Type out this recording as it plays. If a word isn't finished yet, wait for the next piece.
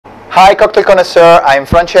Hi cocktail connoisseur, I'm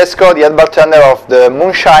Francesco, the head bartender of the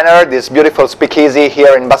Mooshiner, this beautiful speakeasy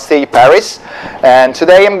here in Bastille, Paris. And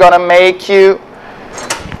today I'm gonna make you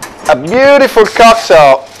a beautiful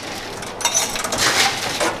cocktail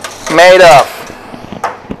made of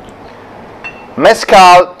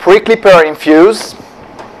mezcal prickly pear infused,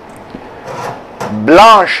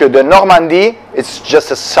 Blanche de Normandie. It's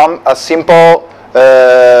just a simple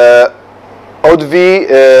eau de vie,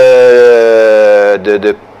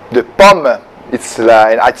 the pomme. It's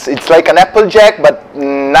like an applejack but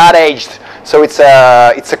not aged, so it's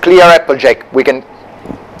a clear applejack. We can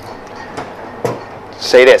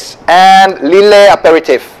say this. And Lillet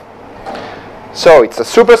aperitif. So it's a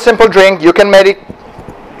super simple drink. You can make it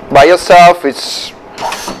by yourself. It's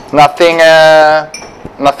nothing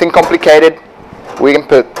complicated. We can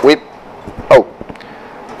put 40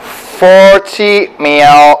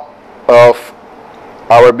 ml of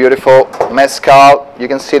our beautiful mezcal. You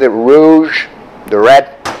can see the rouge, the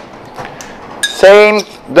red. Same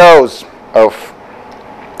dose of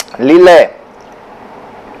Lillet.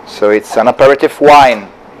 So it's an aperitif wine,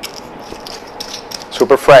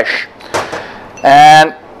 super fresh.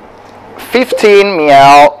 And 15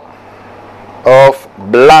 ml of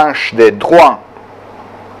Blanche de Drouin.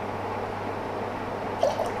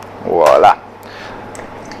 Voila.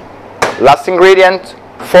 Last ingredient,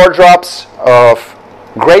 4 drops of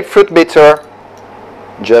grapefruit bitter,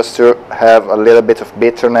 just to have a little bit of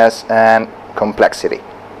bitterness and complexity.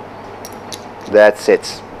 That's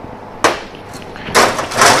it.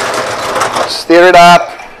 Stir it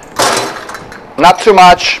up, not too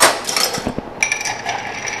much.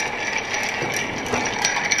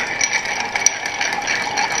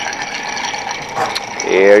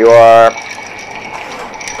 Here you are.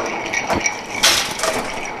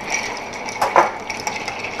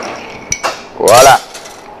 Voila.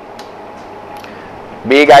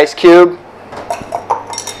 Big ice cube.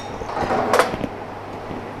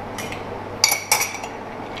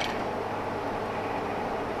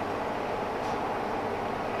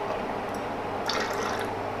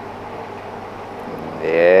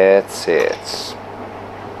 That's it.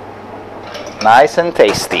 Nice and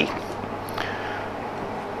tasty.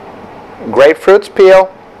 Grapefruit peel.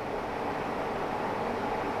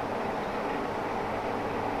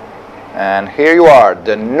 And here you are,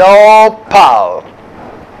 the nopal.